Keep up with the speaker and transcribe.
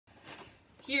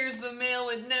Here's the mail,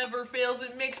 it never fails.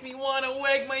 It makes me want to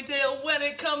wag my tail. When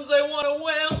it comes, I want to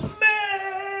wail.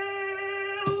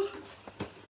 Mail!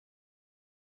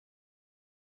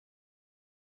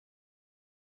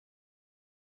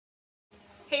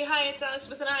 Hey, hi, it's Alex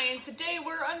with an I, and today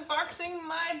we're unboxing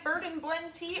my Bird &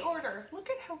 Blend tea order. Look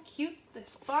at how cute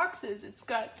this box is. It's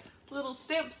got little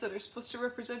stamps that are supposed to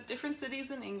represent different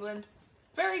cities in England.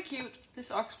 Very cute. This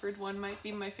Oxford one might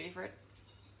be my favorite.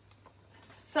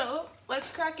 So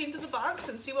let's crack into the box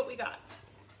and see what we got.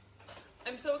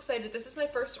 I'm so excited. This is my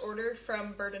first order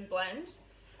from Bird & Blend,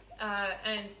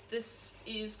 and this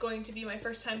is going to be my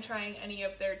first time trying any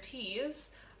of their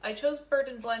teas. I chose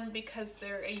Bird & Blend because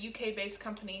they're a UK-based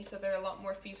company, so they're a lot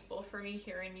more feasible for me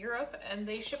here in Europe, and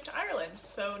they ship to Ireland.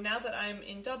 So now that I'm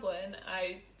in Dublin,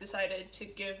 I decided to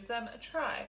give them a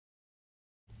try.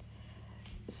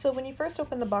 So when you first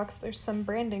open the box, there's some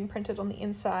branding printed on the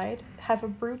inside. Have a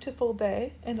beautiful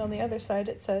day, and on the other side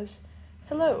it says,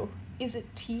 "Hello, is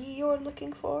it tea you're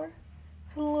looking for?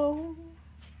 Hello,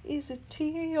 is it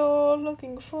tea you're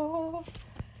looking for?"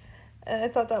 And I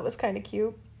thought that was kind of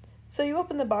cute. So you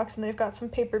open the box and they've got some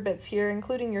paper bits here,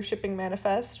 including your shipping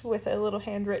manifest with a little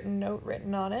handwritten note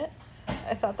written on it.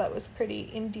 I thought that was pretty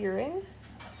endearing.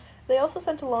 They also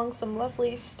sent along some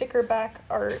lovely sticker back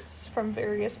arts from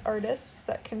various artists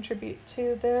that contribute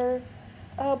to their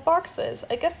boxes.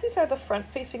 I guess these are the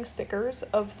front-facing stickers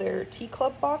of their tea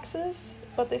club boxes,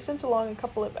 but they sent along a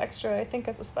couple of extra, I think,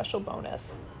 as a special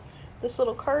bonus. This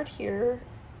little card here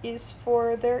is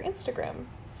for their Instagram.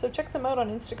 So check them out on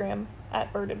Instagram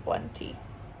at Bird & Blend Tea.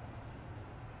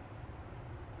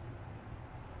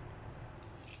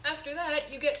 After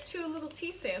that, you get two little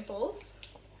tea samples.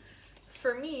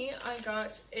 For me, I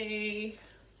got this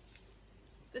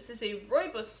is a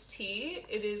rooibos tea.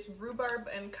 It is rhubarb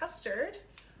and custard,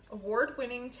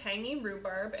 award-winning tangy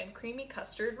rhubarb and creamy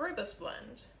custard rooibos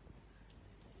blend.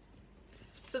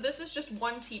 So this is just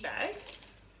one tea bag.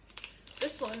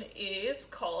 This one is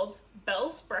called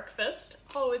Belle's Breakfast.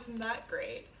 Oh, isn't that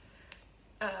great?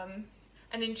 An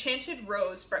enchanted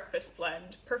rose breakfast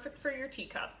blend, perfect for your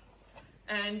teacup.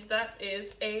 And that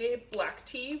is a black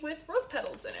tea with rose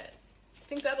petals in it.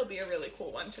 I think that'll be a really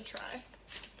cool one to try.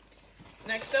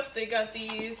 Next up, they got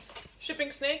these shipping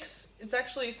snakes. It's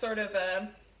actually sort of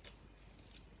a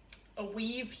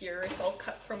weave here. It's all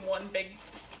cut from one big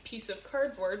piece of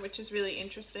cardboard, which is really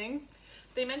interesting.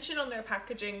 They mention on their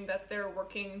packaging that they're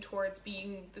working towards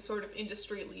being the sort of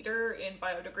industry leader in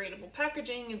biodegradable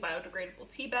packaging and biodegradable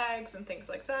tea bags and things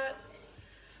like that.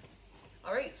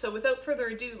 All right, so without further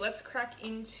ado, let's crack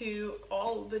into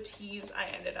all the teas I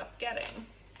ended up getting.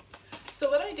 So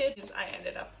what I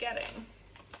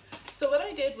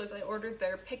did was I ordered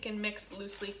their pick and mix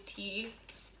loose leaf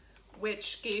teas,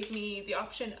 which gave me the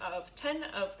option of 10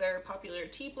 of their popular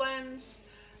tea blends,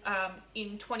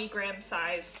 in 20-gram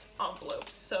size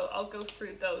envelopes. So I'll go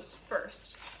through those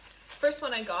first. First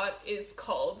one I got is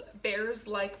called Bears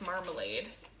Like Marmalade,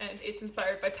 and it's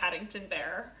inspired by Paddington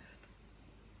Bear.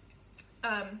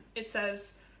 It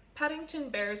says, Paddington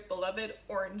Bear's beloved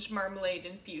orange marmalade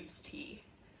infused tea.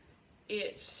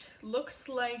 It looks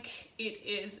like it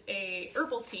is a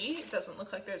herbal tea. It doesn't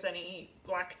look like there's any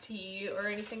black tea or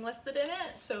anything listed in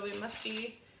it, so it must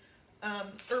be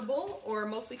herbal or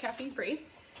mostly caffeine free.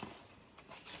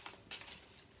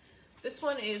 This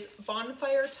one is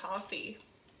Bonfire Toffee,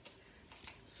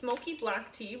 smoky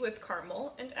black tea with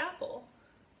caramel and apple.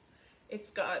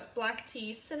 It's got black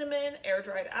tea, cinnamon,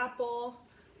 air-dried apple,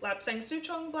 Lapsang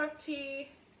Souchong black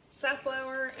tea,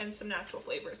 safflower, and some natural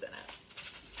flavors in it.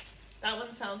 That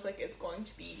one sounds like it's going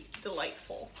to be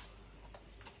delightful.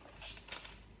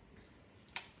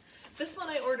 This one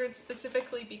I ordered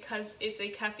specifically because it's a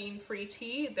caffeine-free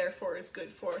tea, therefore is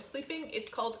good for sleeping. It's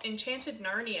called Enchanted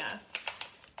Narnia.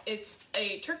 It's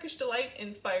a Turkish Delight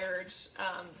inspired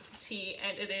tea,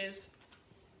 and it is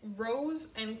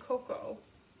rose and cocoa.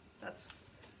 That's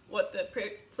what the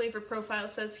flavor profile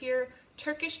says here.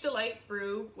 Turkish Delight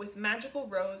brew with magical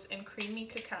rose and creamy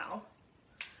cacao.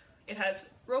 It has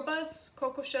robuds,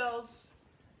 cocoa shells,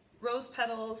 rose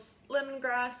petals,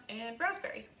 lemongrass, and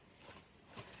raspberry.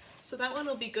 So that one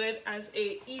will be good as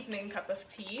an evening cup of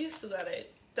tea so that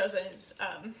it doesn't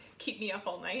keep me up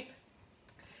all night.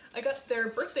 I got their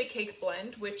birthday cake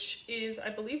blend, which is, I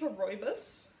believe, a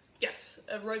rooibos. Yes,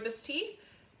 a rooibos tea.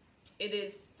 It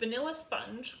is vanilla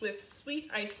sponge with sweet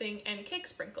icing and cake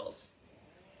sprinkles.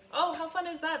 Oh, how fun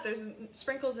is that? There's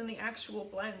sprinkles in the actual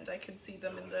blend. I can see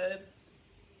them in the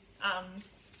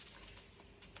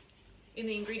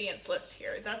ingredients list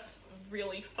here. That's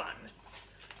really fun.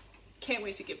 Can't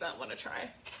wait to give that one a try.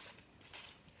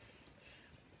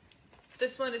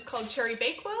 This one is called Cherry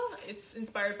Bakewell. It's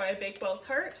inspired by a Bakewell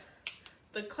tart.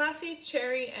 The classic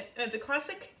cherry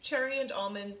and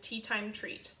almond tea time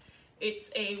treat.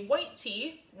 It's a white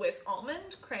tea with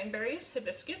almond, cranberries,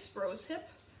 hibiscus, rosehip,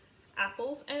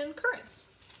 apples, and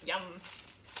currants. Yum.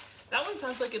 That one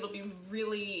sounds like it'll be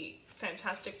really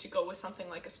fantastic to go with something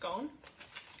like a scone.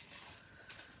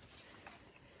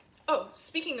 Oh,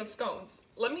 speaking of scones,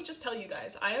 let me just tell you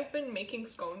guys, I have been making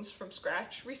scones from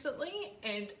scratch recently,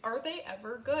 and are they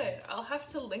ever good? I'll have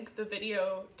to link the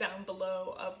video down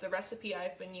below of the recipe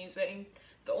I've been using.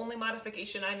 The only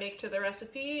modification I make to the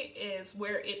recipe is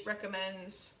where it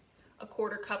recommends a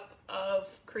 1/4 cup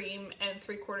of cream and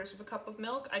 3/4 of a cup of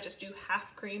milk. I just do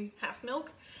half cream, half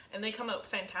milk, and they come out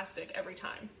fantastic every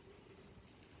time.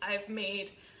 I've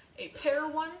made a pear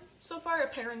one so far, a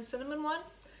pear and cinnamon one,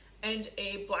 and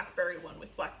a blackberry one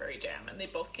with blackberry jam, and they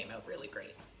both came out really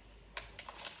great.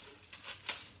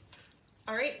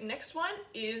 All right, next one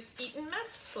is Eton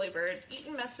Mess flavored.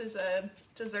 Eton Mess is a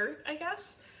dessert, I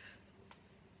guess.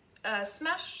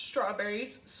 Smashed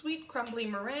strawberries, sweet crumbly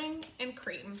meringue, and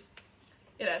cream.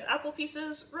 It has apple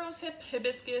pieces, rosehip,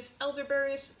 hibiscus,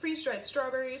 elderberries, freeze-dried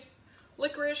strawberries,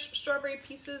 licorice, strawberry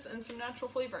pieces, and some natural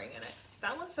flavoring in it.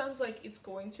 That one sounds like it's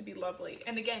going to be lovely.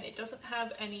 And again, it doesn't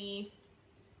have any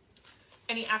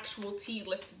actual tea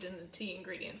listed in the tea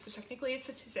ingredients, so technically it's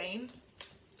a tisane,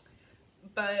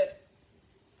 but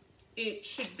it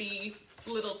should be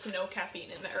little to no caffeine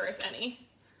in there, if any.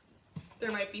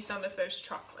 There might be some if there's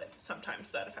chocolate,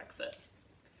 sometimes that affects it.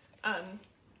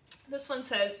 This one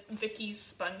says Vicky's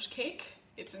Sponge Cake.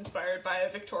 It's inspired by a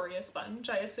Victoria sponge,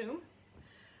 I assume.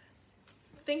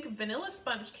 Think vanilla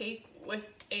sponge cake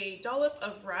with a dollop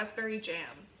of raspberry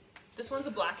jam. This one's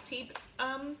a black tea,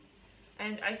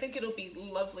 and I think it'll be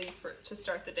lovely to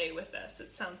start the day with this.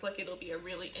 It sounds like it'll be a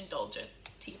really indulgent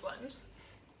tea blend.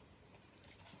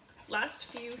 Last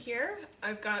few here,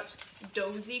 I've got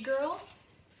Dozy Girl,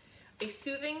 a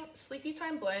soothing sleepy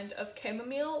time blend of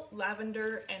chamomile,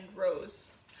 lavender, and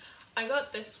rose. I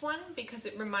got this one because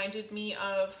it reminded me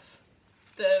of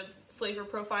the flavor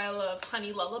profile of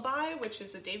Honey Lullaby, which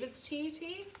is a David's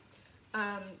tea.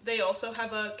 They also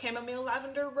have a chamomile,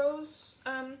 lavender, rose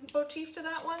motif to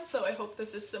that one, so I hope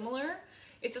this is similar.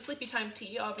 It's a sleepy time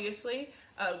tea, obviously,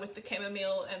 with the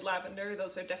chamomile and lavender.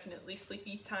 Those are definitely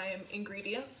sleepy time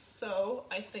ingredients, so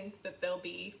I think that they'll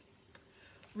be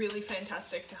really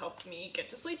fantastic to help me get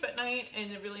to sleep at night,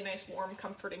 and a really nice, warm,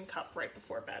 comforting cup right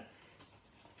before bed.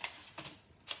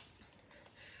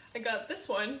 I got this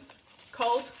one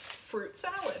called Fruit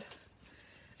Salad,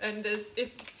 and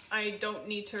if I don't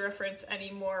need to reference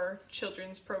any more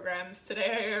children's programs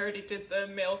today, I already did the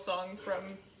male song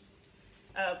from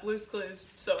Blue's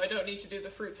Clues, so I don't need to do the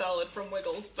fruit salad from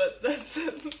Wiggles, but that's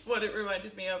what it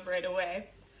reminded me of right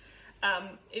away.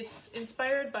 It's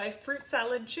inspired by Fruit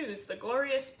Salad Chews, the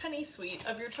glorious penny sweet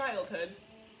of your childhood.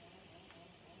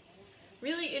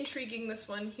 Really intriguing, this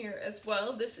one here as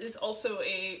well. This is also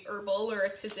a herbal or a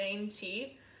tisane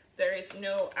tea. There is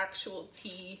no actual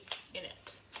tea in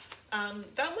it.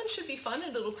 That one should be fun,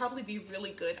 and it'll probably be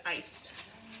really good iced.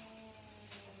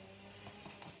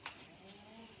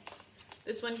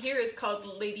 This one here is called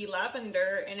Lady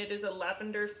Lavender, and it is a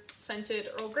lavender scented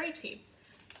Earl Grey tea.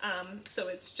 So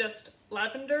it's just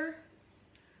lavender,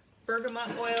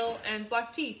 bergamot oil, and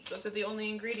black tea. Those are the only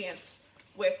ingredients,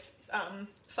 with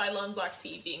Ceylon black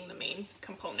tea being the main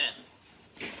component.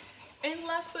 And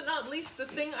last but not least, the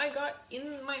thing I got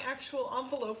in my actual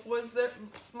envelope was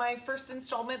my first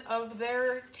installment of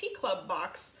their Tea Club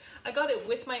box. I got it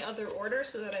with my other order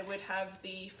so that I would have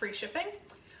the free shipping,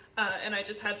 and I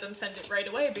just had them send it right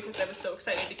away because I was so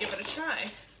excited to give it a try.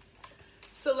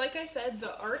 So like I said,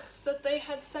 the arts that they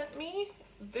had sent me,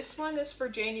 this one is for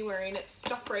January and it's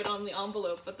stuck right on the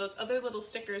envelope, but those other little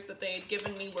stickers that they had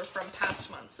given me were from past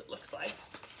months, it looks like.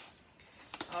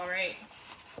 All right.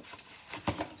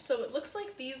 So it looks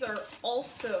like these are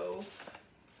also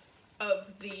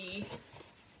of the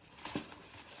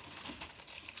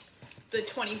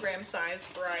 20-gram size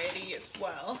variety as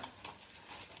well.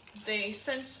 They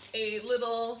sent a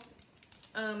little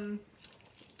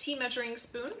tea measuring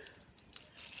spoon.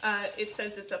 It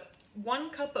says it's a 1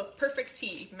 cup of perfect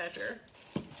tea measure.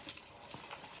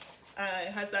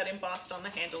 It has that embossed on the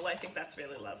handle. I think that's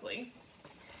really lovely.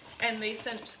 And they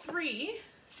sent 3.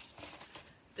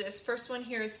 This first one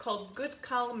here is called Good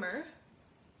Calmer,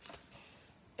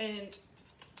 and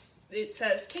it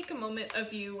says, take a moment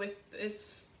of you with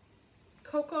this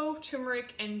cocoa,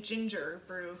 turmeric, and ginger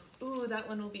brew. Ooh, that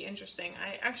one will be interesting.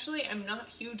 I actually am not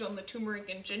huge on the turmeric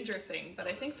and ginger thing, but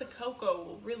I think the cocoa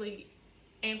will really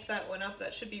amp that one up.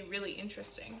 That should be really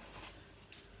interesting.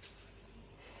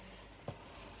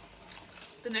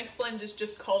 The next blend is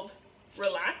just called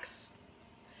Relax,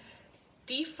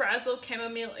 Defrazzle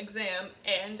Chamomile Exam,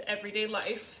 and Everyday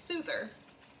Life Soother.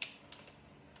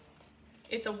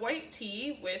 It's a white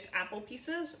tea with apple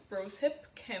pieces, rosehip,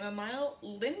 chamomile,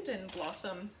 linden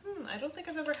blossom. I don't think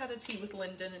I've ever had a tea with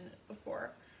linden in it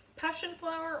before. Passion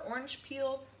flower, orange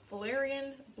peel,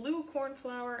 valerian, blue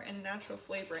cornflower, and natural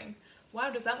flavoring.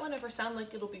 Wow, does that one ever sound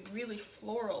like it'll be really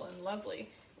floral and lovely?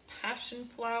 Passion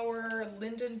flower,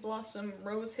 linden blossom,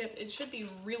 rosehip. It should be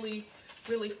really,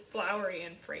 really flowery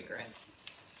and fragrant.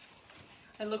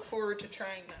 I look forward to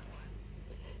trying that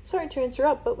one. Sorry to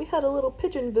interrupt, but we had a little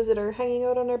pigeon visitor hanging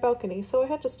out on our balcony, so I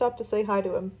had to stop to say hi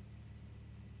to him.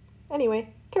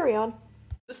 Anyway, carry on.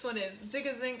 This one is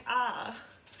Zigazing Ah,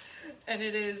 and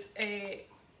it is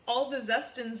all the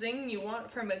zest and zing you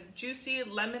want from a juicy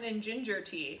lemon and ginger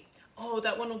tea. Oh,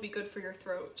 that one will be good for your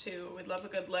throat too. We'd love a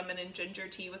good lemon and ginger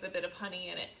tea with a bit of honey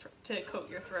in it to coat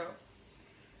your throat.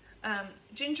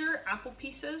 Ginger, apple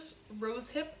pieces,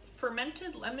 rosehip,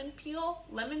 fermented lemon peel,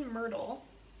 lemon myrtle,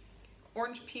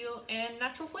 orange peel, and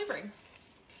natural flavoring.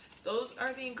 Those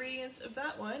are the ingredients of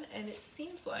that one, and it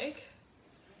seems like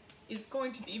it's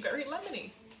going to be very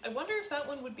lemony. I wonder if that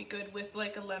one would be good with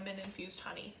like a lemon infused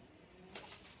honey.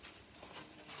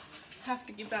 Have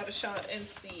to give that a shot and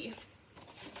see.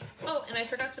 Oh, and I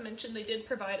forgot to mention they did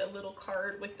provide a little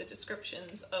card with the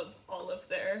descriptions of all of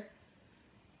their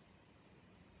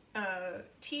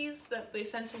teas that they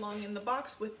sent along in the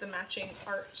box with the matching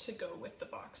art to go with the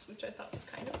box, which I thought was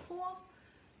kind of cool.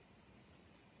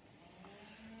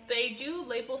 They do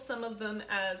label some of them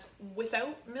as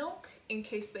without milk in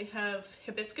case they have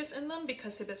hibiscus in them,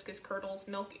 because hibiscus curdles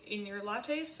milk in your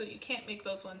lattes, so you can't make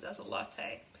those ones as a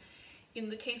latte. In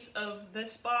the case of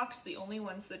this box, the only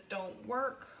ones that don't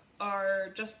work are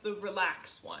just the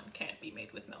Relax one can't be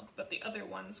made with milk, but the other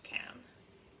ones can.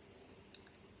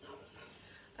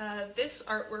 This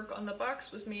artwork on the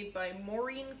box was made by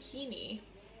Maureen Keeney,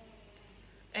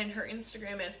 and her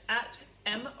Instagram is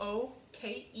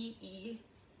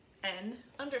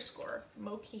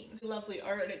 @MOKEEN_Mokeen. Lovely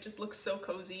art, it just looks so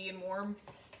cozy and warm.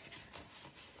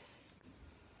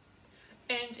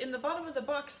 And in the bottom of the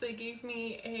box, they gave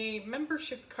me a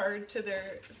membership card to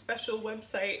their special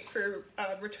website for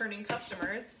returning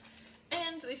customers.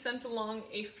 And they sent along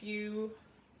a few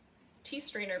tea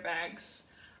strainer bags.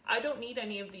 I don't need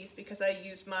any of these because I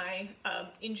use my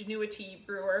Ingenuity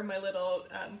brewer, my little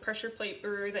pressure plate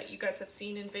brewer that you guys have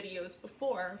seen in videos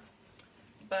before.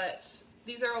 But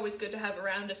these are always good to have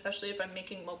around, especially if I'm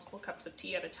making multiple cups of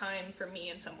tea at a time for me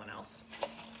and someone else.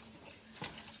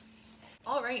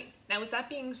 Alright, now with that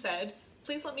being said,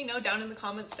 please let me know down in the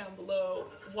comments down below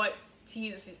what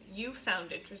teas you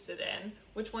sound interested in,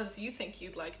 which ones you think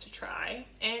you'd like to try,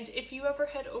 and if you ever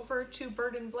head over to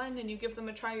Bird and Blend and you give them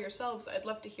a try yourselves, I'd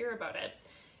love to hear about it.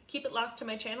 Keep it locked to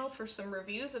my channel for some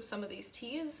reviews of some of these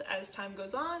teas as time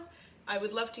goes on. I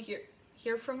would love to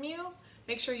hear from you.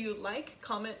 Make sure you like,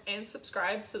 comment, and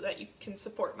subscribe so that you can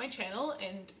support my channel,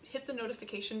 and hit the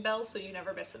notification bell so you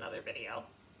never miss another video.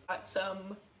 Got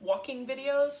some walking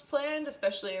videos planned,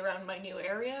 especially around my new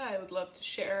area. I would love to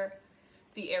share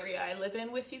the area I live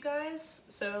in with you guys,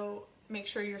 so make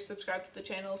sure you're subscribed to the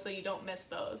channel so you don't miss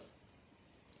those.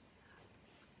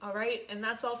 Alright, and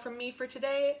that's all from me for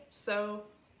today, so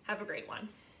have a great one.